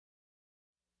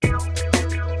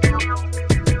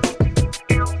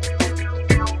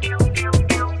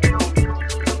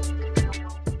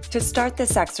To start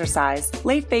this exercise,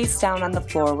 lay face down on the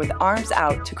floor with arms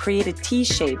out to create a T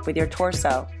shape with your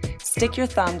torso. Stick your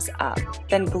thumbs up,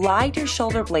 then glide your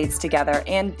shoulder blades together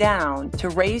and down to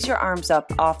raise your arms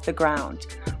up off the ground.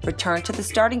 Return to the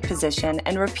starting position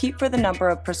and repeat for the number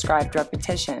of prescribed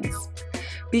repetitions.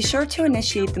 Be sure to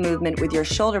initiate the movement with your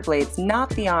shoulder blades, not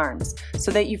the arms,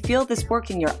 so that you feel this work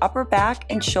in your upper back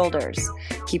and shoulders.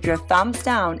 Keep your thumbs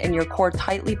down and your core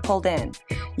tightly pulled in.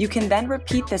 You can then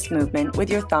repeat this movement with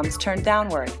your thumbs turned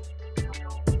downward.